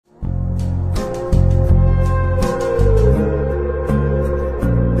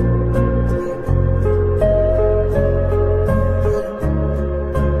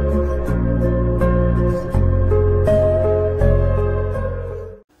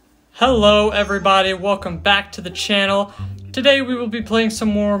Hello everybody, welcome back to the channel. Today we will be playing some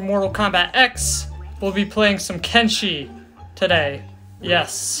more Mortal Kombat X. We'll be playing some Kenshi today.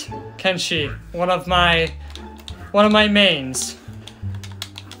 Yes, Kenshi, one of my mains.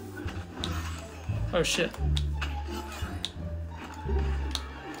 Oh shit.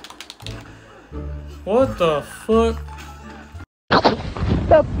 What the fuck?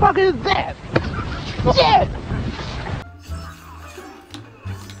 The fuck is that? Shit!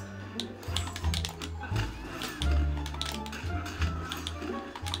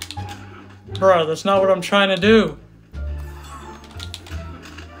 Bro, that's not what I'm trying to do.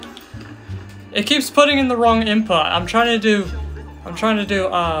 It keeps putting in the wrong input. I'm trying to do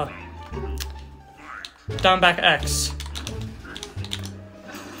down back X.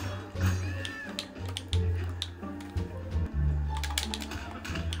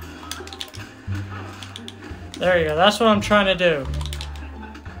 There you go, that's what I'm trying to do.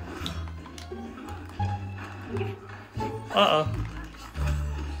 Uh-oh.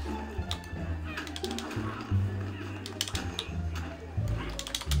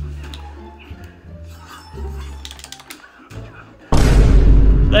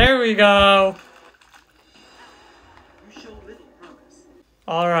 There we go.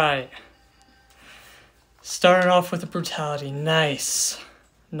 Alright. Starting off with the brutality. Nice.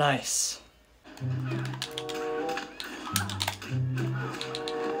 Nice.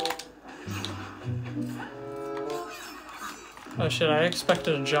 Oh shit, I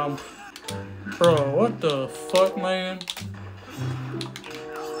expected a jump. Bro, what the fuck, man?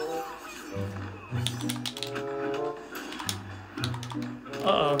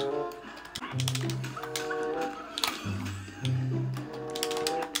 Uh-oh.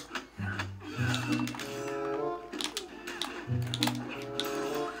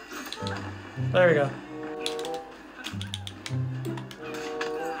 There we go.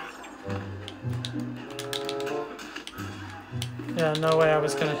 Yeah, no way I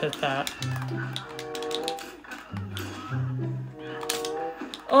was gonna hit that.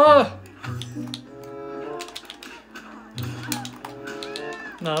 Oh!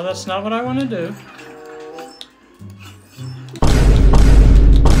 No, that's not what I want to do.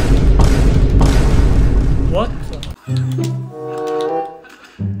 What the?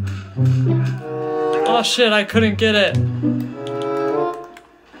 Oh shit, I couldn't get it.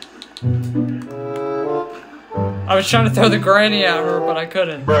 I was trying to throw the granny at her, but I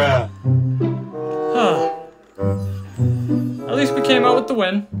couldn't. Bruh. Huh. At least we came out with the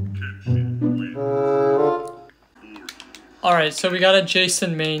win. Alright, so we got a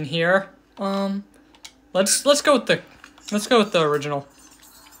Jason main here. Let's go with the original.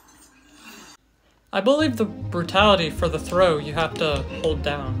 I believe the brutality for the throw you have to hold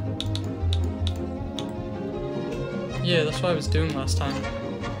down. Yeah, that's what I was doing last time.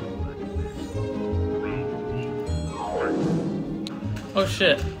 Oh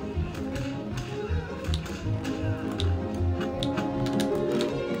shit.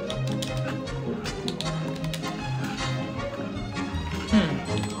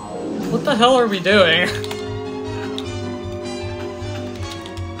 What the hell are we doing?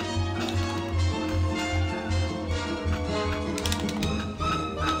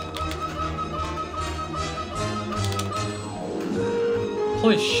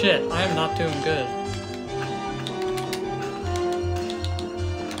 Holy shit, I am not doing good.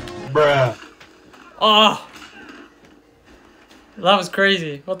 Bruh. Oh! That was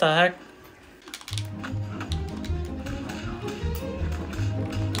crazy. What the heck?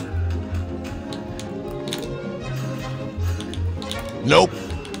 Nope.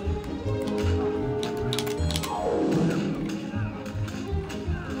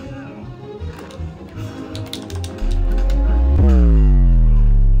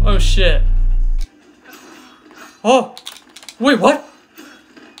 Oh shit. Oh! Wait, what?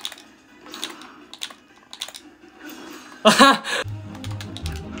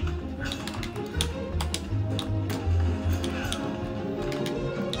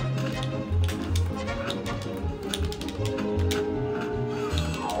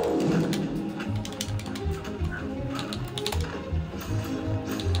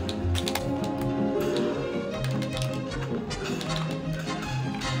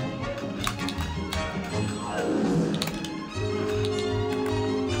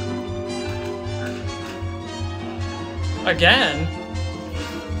 Again?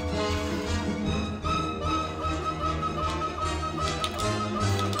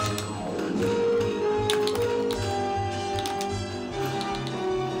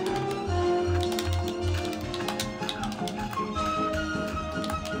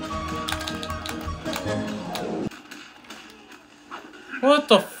 What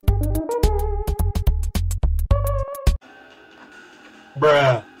the f-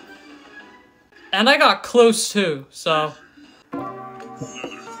 Bruh. And I got close too, so.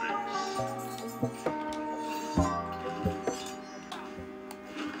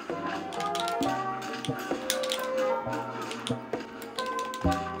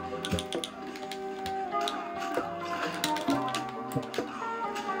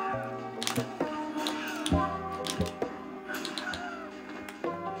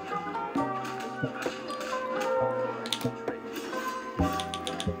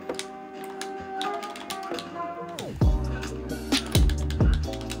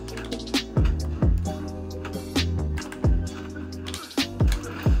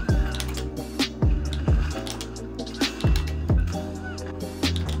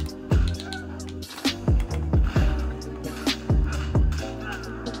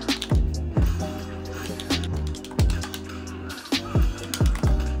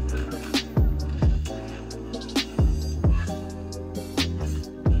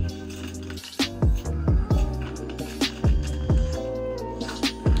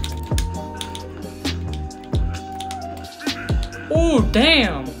 Oh,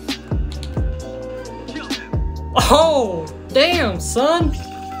 damn. Oh, damn, son.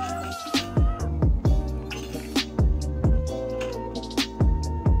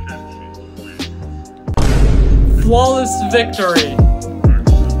 Flawless victory.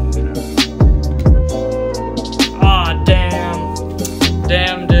 Ah, damn.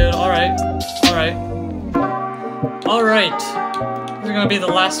 Damn, dude. Alright. Alright. Alright. This is gonna be the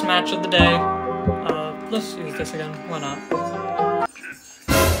last match of the day. Let's use this again. Why not?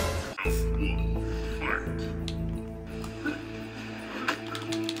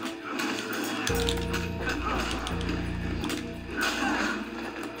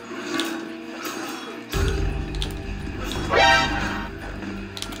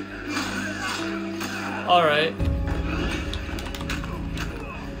 All right.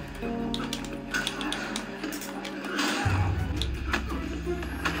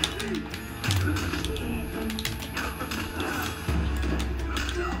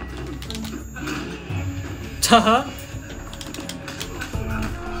 Haha.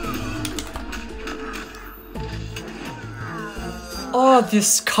 Oh,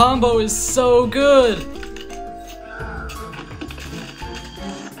 this combo is so good.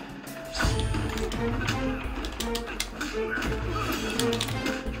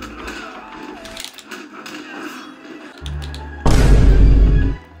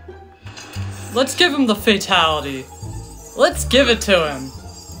 Let's give him the fatality. Let's give it to him.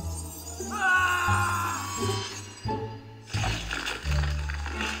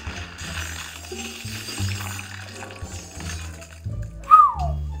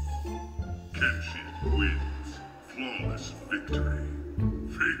 Kenshi wins. Flawless victory.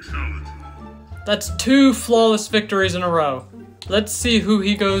 Fatality. That's 2 flawless victories in a row. Let's see who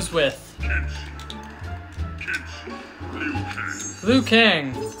he goes with. Kenshi. Liu Kang. Liu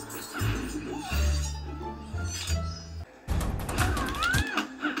Kang.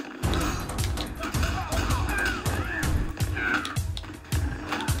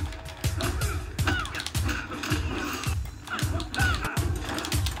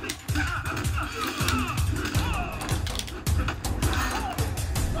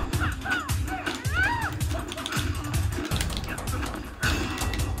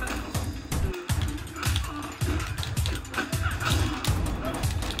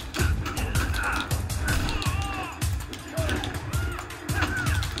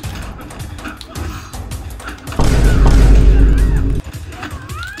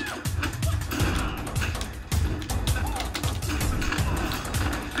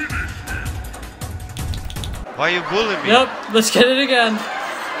 Why you bullying me? Yep, let's get it again.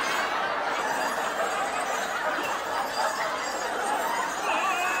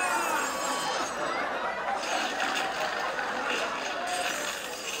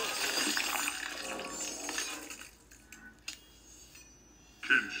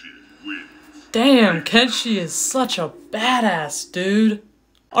 Kenshi wins. Damn, Kenshi is such a badass, dude.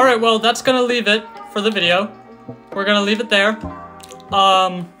 Alright, well, that's gonna leave it for the video. We're gonna leave it there.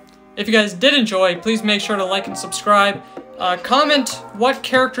 If you guys did enjoy, please make sure to like and subscribe. Comment what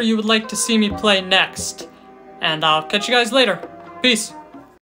character you would like to see me play next. And I'll catch you guys later. Peace.